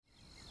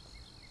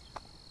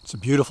It's a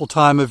beautiful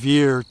time of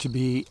year to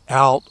be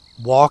out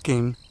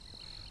walking.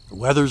 The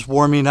weather's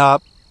warming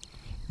up.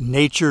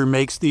 Nature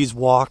makes these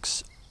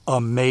walks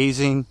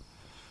amazing.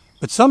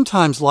 But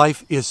sometimes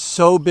life is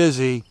so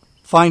busy,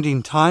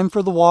 finding time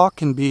for the walk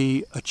can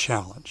be a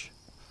challenge.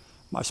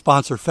 My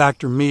sponsor,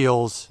 Factor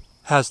Meals,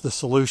 has the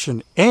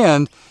solution.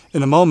 And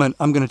in a moment,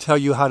 I'm going to tell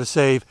you how to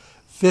save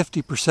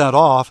 50%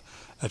 off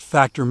at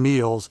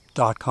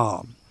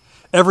factormeals.com.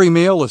 Every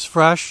meal is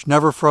fresh,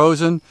 never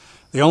frozen.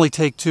 They only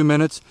take 2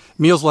 minutes.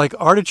 Meals like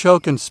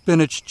artichoke and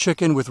spinach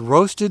chicken with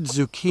roasted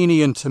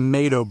zucchini and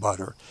tomato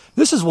butter.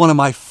 This is one of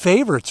my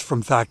favorites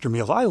from Factor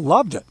Meals. I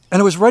loved it.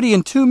 And it was ready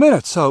in 2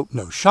 minutes. So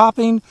no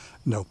shopping,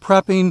 no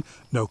prepping,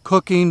 no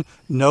cooking,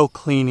 no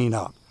cleaning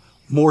up.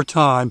 More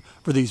time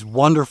for these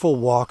wonderful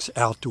walks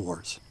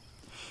outdoors.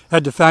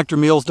 Head to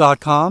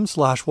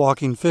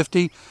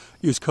factormeals.com/walking50.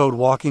 Use code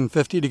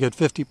walking50 to get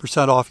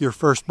 50% off your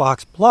first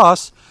box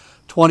plus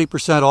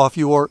 20% off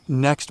your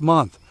next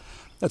month.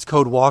 That's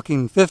code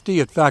walking50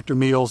 at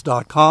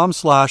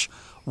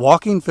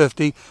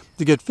factormeals.com/walking50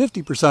 to get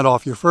 50%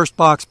 off your first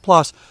box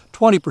plus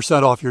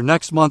 20% off your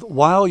next month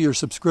while your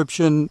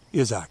subscription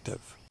is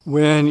active.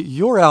 When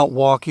you're out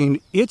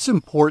walking, it's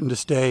important to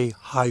stay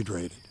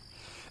hydrated.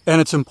 And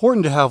it's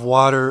important to have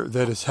water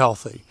that is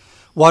healthy,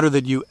 water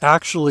that you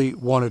actually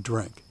want to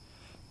drink.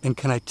 And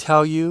can I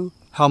tell you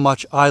how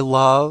much I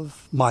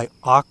love my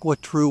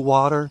AquaTrue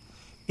water?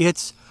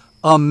 It's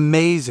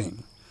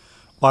amazing.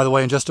 By the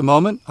way, in just a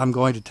moment, I'm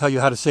going to tell you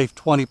how to save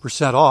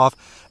 20% off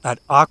at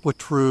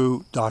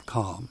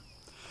aquatrue.com.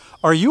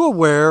 Are you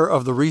aware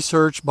of the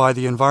research by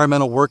the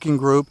Environmental Working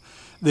Group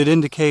that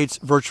indicates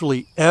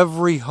virtually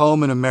every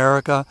home in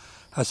America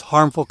has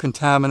harmful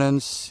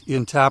contaminants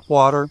in tap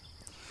water?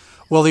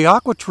 Well, the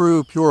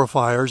AquaTrue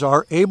purifiers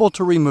are able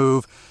to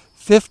remove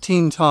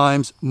 15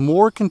 times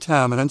more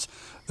contaminants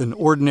than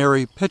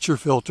ordinary pitcher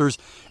filters,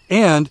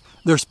 and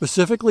they're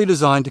specifically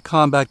designed to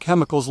combat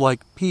chemicals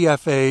like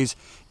PFAS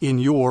in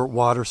your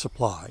water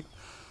supply.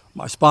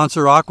 My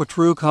sponsor,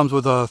 AquaTrue, comes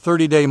with a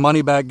 30-day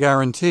money-back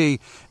guarantee,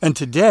 and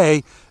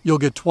today you'll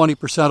get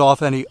 20%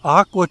 off any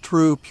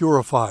AquaTrue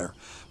purifier.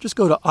 Just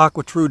go to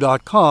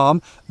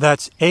aquatrue.com,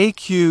 that's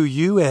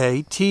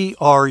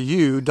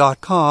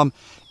AQUATRU.com,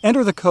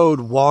 enter the code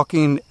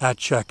WALKING at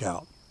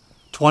checkout.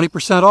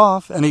 20%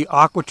 off any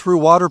AquaTrue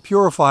water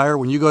purifier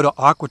when you go to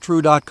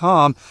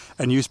aquatrue.com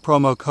and use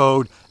promo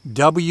code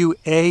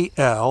WALKING.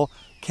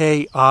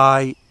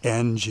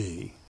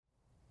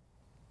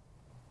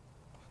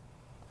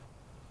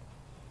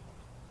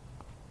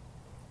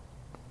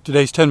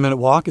 Today's 10-minute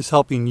walk is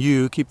helping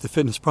you keep the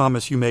fitness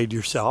promise you made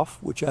yourself,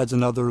 which adds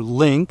another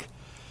link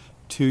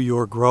to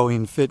your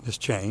growing fitness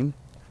chain.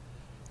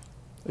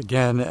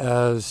 Again,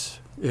 as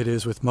it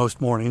is with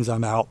most mornings,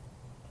 I'm out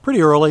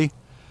pretty early.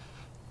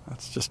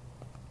 That's just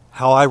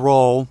how I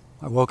roll.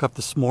 I woke up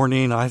this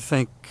morning. I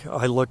think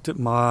I looked at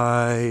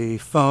my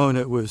phone.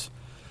 It was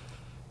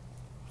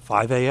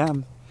 5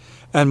 a.m.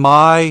 And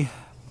my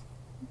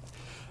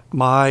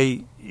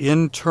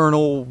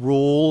internal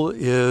rule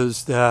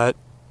is that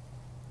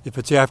if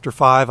it's after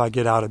 5, I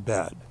get out of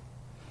bed.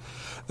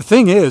 The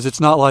thing is, it's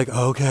not like,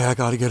 okay, I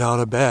got to get out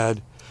of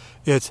bed.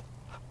 It's,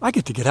 I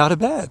get to get out of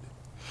bed.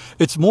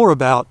 It's more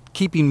about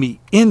keeping me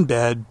in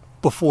bed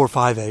before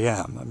 5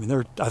 a.m. I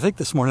mean, I think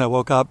this morning I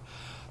woke up,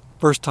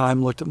 first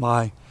time looked at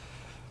my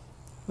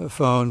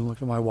phone,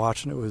 looked at my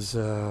watch, and it was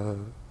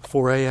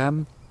 4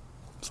 a.m.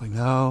 It's like,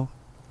 no,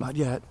 not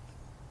yet.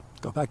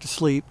 Go back to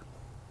sleep.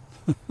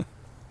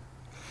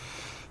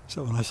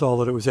 So when I saw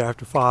that it was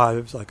after 5,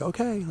 it was like,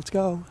 okay, let's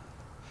go.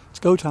 It's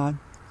go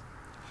time.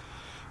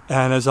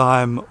 And as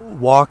I'm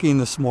walking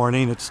this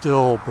morning, it's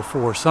still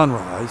before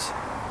sunrise.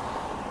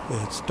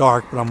 It's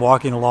dark, but I'm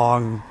walking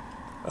along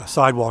a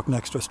sidewalk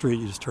next to a street.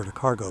 You just heard a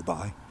car go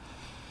by.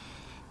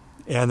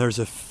 And there's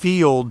a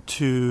field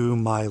to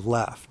my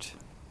left.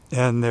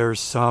 And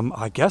there's some,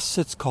 I guess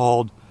it's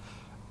called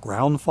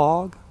ground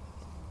fog.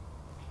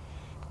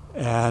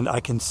 And I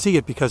can see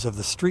it because of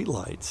the street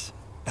lights.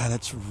 And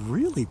it's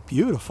really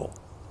beautiful.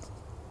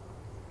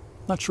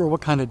 Not sure what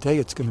kind of day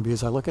it's going to be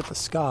as I look at the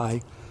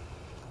sky.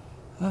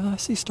 I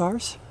see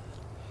stars.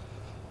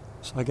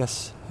 So I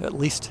guess at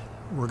least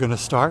we're going to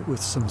start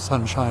with some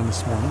sunshine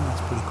this morning.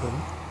 That's pretty cool.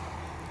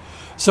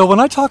 So when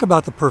I talk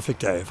about the perfect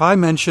day, if I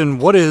mention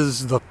what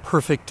is the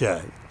perfect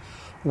day,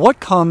 what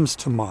comes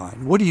to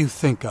mind? What do you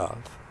think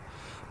of?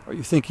 Are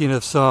you thinking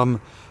of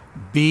some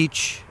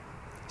beach,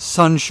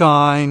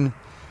 sunshine,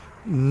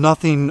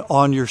 nothing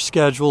on your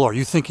schedule? Are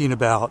you thinking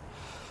about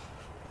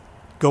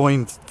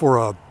going for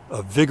a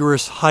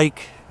vigorous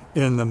hike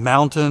in the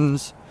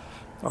mountains?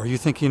 Are you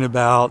thinking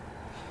about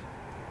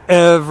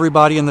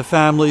everybody in the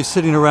family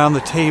sitting around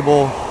the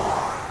table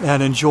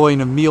and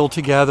enjoying a meal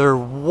together?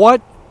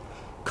 What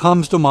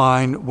comes to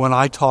mind when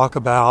I talk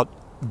about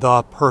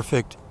the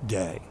perfect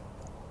day?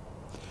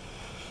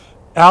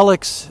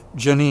 Alex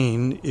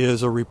Janine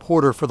is a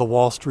reporter for the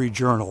Wall Street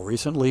Journal.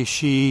 Recently,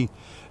 she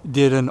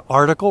wrote an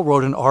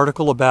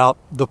article about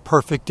the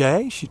perfect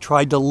day. She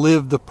tried to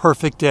live the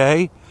perfect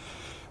day.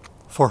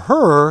 For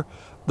her,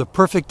 The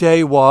perfect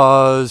day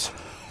was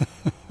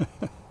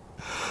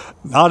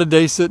not a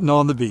day sitting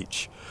on the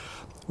beach.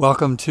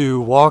 Welcome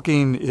to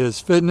Walking is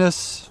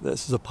Fitness.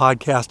 This is a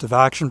podcast of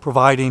action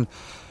providing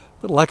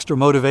a little extra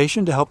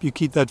motivation to help you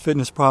keep that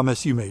fitness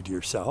promise you made to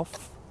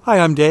yourself. Hi,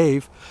 I'm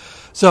Dave.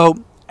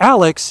 So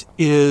Alex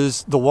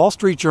is the Wall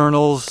Street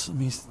Journal's, let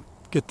me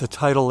get the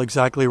title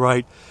exactly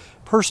right,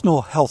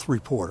 personal health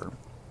reporter.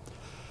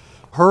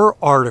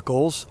 Her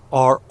articles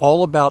are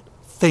all about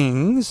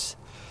things,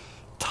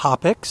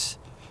 topics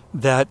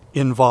that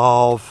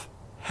involve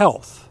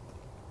health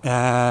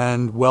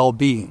and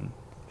well-being,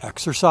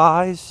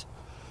 exercise,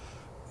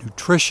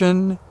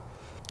 nutrition,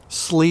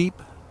 sleep,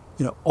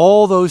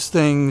 all those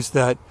things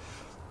that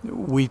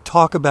we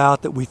talk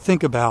about, that we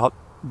think about,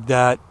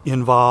 that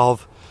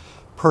involve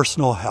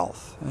personal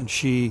health. And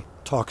she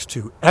talks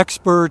to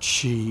experts.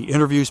 She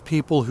interviews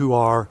people who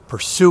are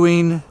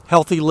pursuing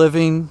healthy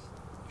living.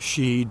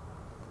 She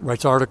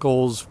writes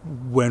articles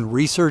when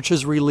research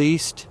is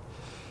released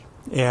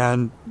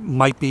and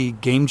might be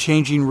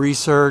game-changing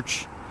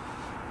research,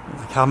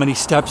 like how many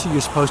steps are you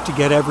supposed to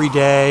get every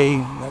day,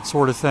 that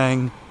sort of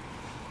thing.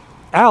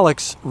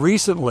 Alex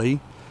recently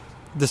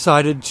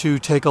decided to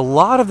take a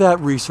lot of that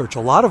research, a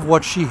lot of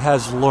what she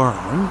has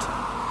learned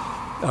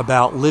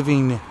about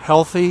living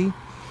healthy,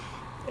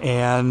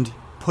 and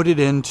put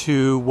it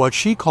into what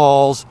she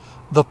calls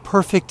the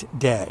perfect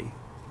day.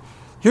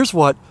 Here's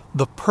what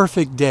the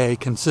perfect day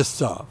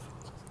consists of.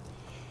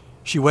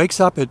 She wakes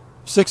up at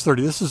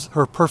 6:30. This is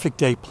her perfect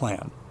day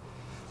plan.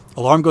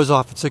 Alarm goes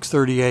off at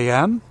 6:30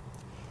 a.m.,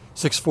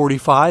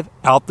 6:45,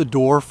 out the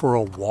door for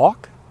a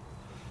walk.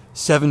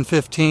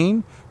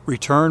 7:15,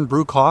 return,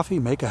 brew coffee,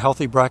 make a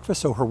healthy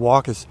breakfast. So her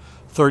walk is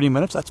 30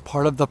 minutes. That's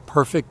part of the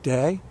perfect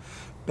day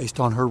based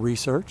on her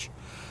research.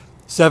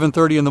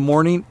 7:30 in the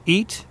morning,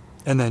 eat,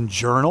 and then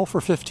journal for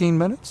 15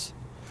 minutes.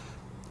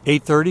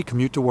 8:30,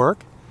 commute to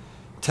work.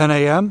 10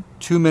 a.m.,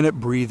 2-minute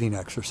breathing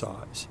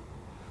exercise.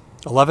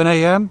 11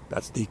 a.m.,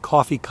 that's the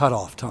coffee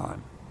cutoff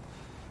time.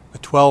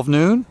 At 12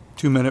 noon,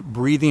 2-minute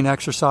breathing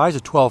exercise.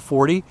 At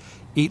 12:40,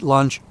 eat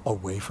lunch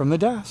away from the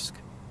desk.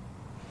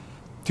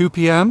 2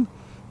 p.m.,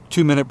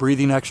 2-minute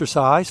breathing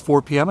exercise.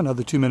 4 p.m.,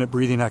 another 2-minute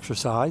breathing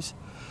exercise.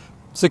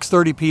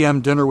 6:30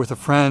 p.m., dinner with a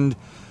friend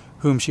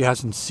whom she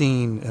hasn't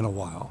seen in a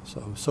while.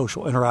 So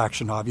social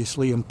interaction,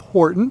 obviously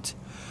important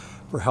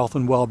for health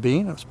and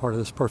well-being. That's part of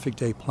this perfect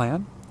day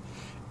plan.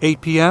 8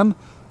 p.m.,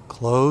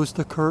 close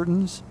the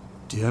curtains,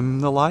 dim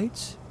the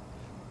lights.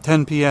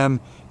 10 p.m.,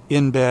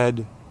 in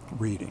bed,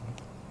 reading.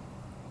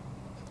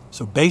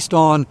 So based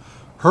on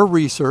her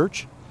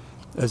research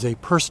as a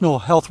personal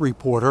health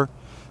reporter,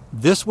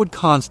 this would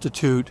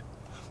constitute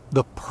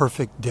the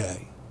perfect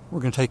day. We're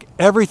going to take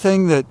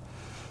everything that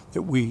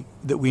we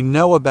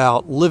know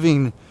about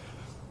living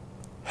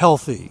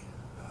healthy,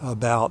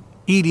 about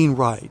eating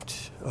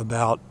right,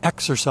 about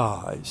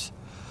exercise,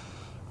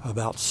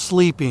 about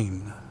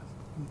sleeping,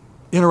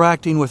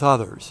 interacting with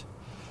others,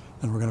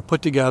 and we're going to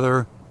put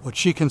together what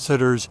she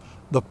considers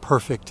the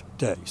perfect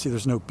day. See,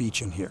 there's no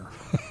beach in here.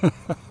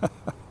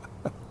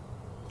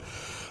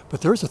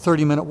 But there is a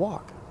 30-minute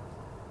walk.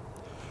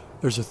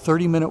 There's a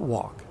 30-minute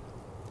walk.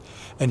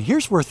 And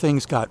here's where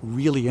things got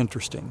really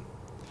interesting.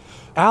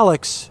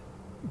 Alex,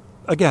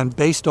 again,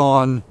 based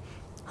on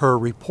her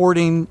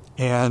reporting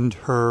and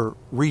her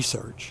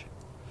research,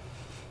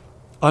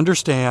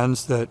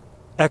 understands that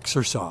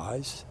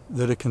exercise,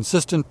 that a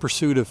consistent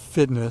pursuit of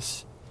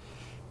fitness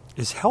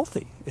is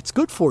healthy. It's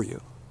good for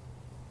you.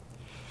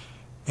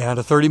 And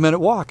a 30-minute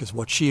walk is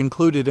what she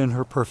included in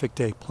her perfect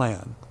day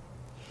plan.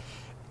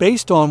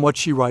 Based on what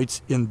she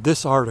writes in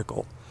this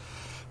article,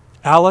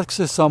 Alex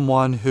is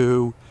someone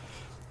who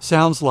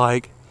sounds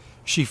like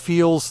she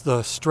feels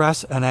the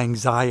stress and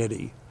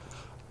anxiety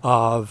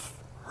of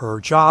her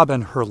job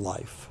and her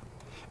life.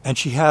 And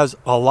she has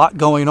a lot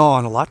going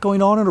on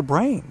in her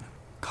brain,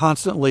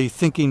 constantly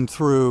thinking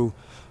through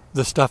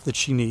the stuff that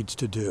she needs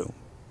to do.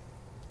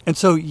 And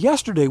so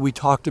yesterday we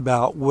talked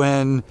about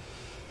when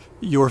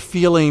you're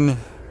feeling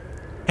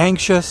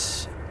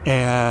anxious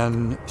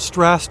and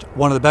stressed,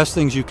 one of the best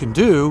things you can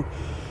do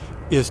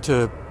is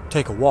to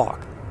take a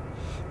walk,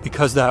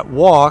 because that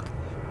walk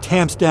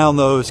tamps down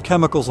those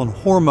chemicals and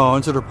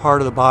hormones that are part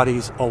of the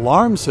body's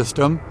alarm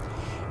system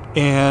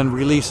and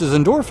releases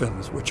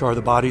endorphins, which are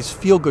the body's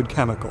feel-good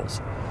chemicals.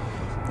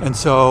 And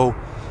so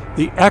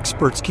the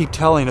experts keep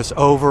telling us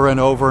over and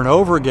over and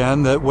over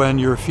again that when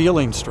you're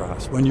feeling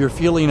stress, when you're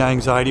feeling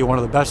anxiety, one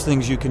of the best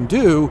things you can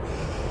do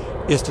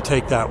is to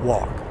take that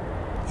walk.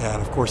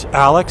 And of course,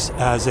 Alex,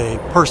 as a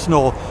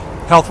personal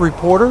health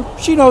reporter,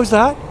 she knows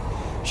that.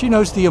 She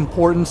knows the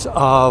importance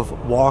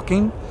of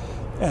walking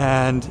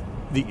and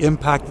the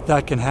impact that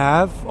that can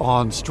have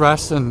on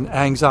stress and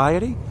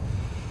anxiety.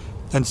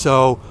 And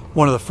so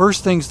one of the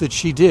first things that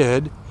she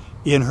did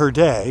in her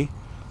day,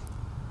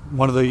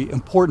 one of the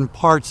important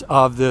parts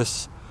of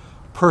this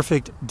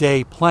perfect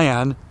day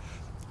plan,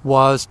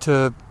 was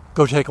to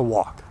go take a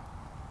walk.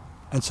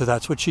 And so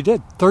that's what she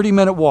did,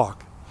 30-minute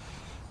walk.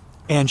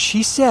 And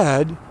she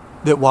said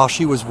that while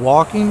she was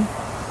walking,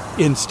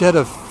 instead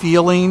of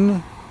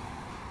feeling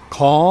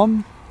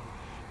calm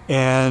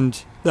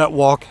and that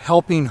walk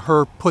helping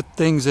her put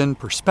things in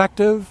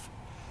perspective,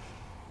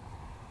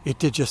 it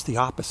did just the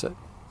opposite.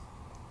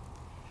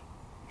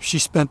 She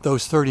spent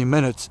those 30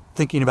 minutes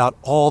thinking about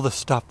all the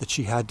stuff that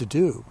she had to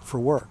do for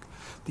work,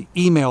 the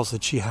emails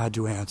that she had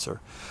to answer,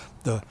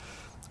 the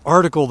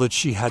article that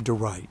she had to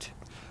write,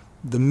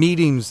 the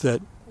meetings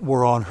that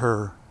were on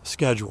her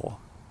schedule.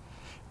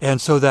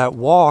 And so that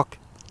walk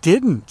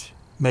didn't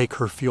make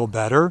her feel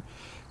better.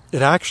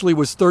 It actually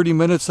was 30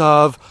 minutes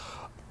of,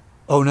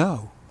 oh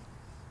no.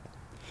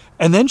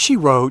 And then she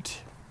wrote,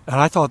 and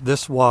I thought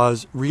this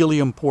was really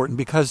important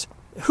because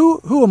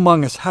who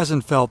among us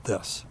hasn't felt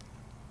this?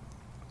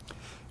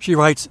 She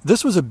writes,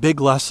 "This was a big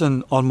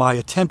lesson on my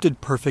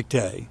attempted perfect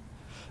day.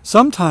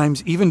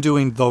 Sometimes even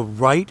doing the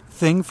right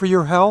thing for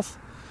your health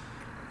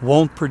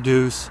won't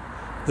produce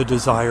the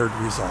desired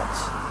results."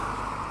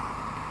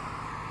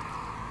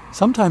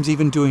 Sometimes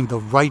even doing the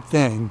right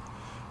thing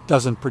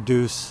doesn't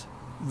produce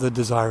the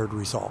desired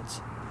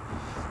results.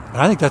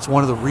 And I think that's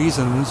one of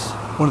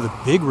the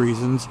big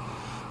reasons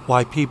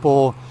why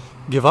people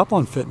give up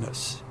on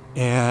fitness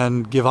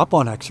and give up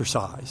on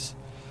exercise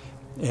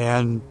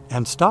and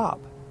stop.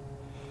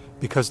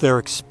 Because they're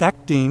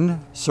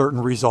expecting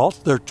certain results.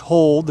 They're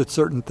told that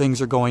certain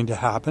things are going to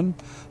happen.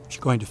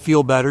 You're going to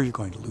feel better. You're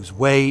going to lose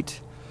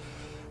weight.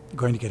 You're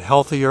going to get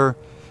healthier.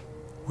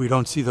 We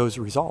don't see those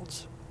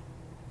results.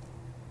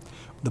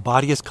 The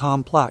body is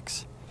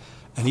complex.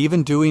 And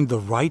even doing the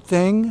right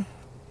thing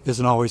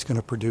isn't always going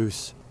to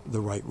produce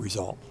the right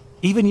result.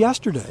 Even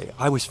yesterday,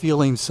 I was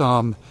feeling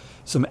some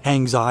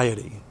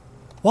anxiety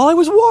while I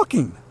was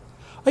walking.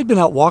 I'd been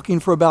out walking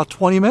for about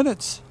 20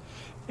 minutes.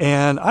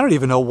 And I don't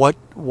even know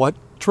what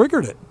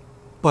triggered it.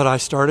 But I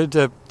started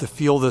to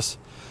feel this.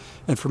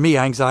 And for me,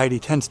 anxiety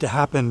tends to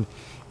happen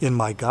in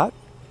my gut.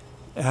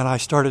 And I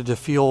started to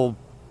feel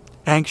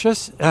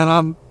anxious.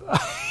 And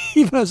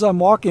even as I'm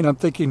walking, I'm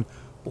thinking,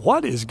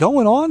 what is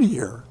going on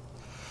here?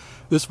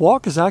 This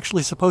walk is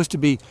actually supposed to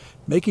be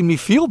making me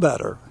feel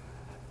better.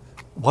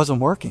 It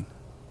wasn't working.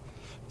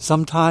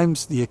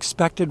 Sometimes the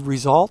expected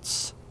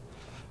results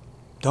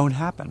don't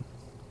happen.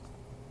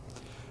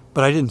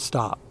 But I didn't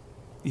stop.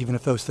 Even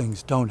if those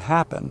things don't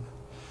happen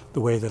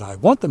the way that I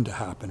want them to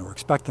happen or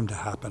expect them to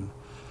happen,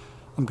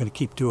 I'm going to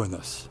keep doing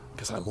this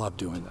because I love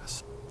doing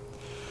this.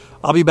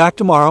 I'll be back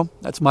tomorrow.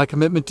 That's my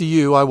commitment to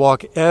you. I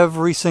walk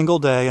every single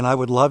day, and I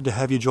would love to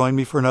have you join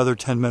me for another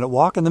 10-minute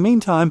walk. In the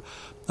meantime,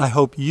 I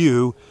hope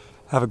you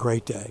have a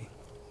great day.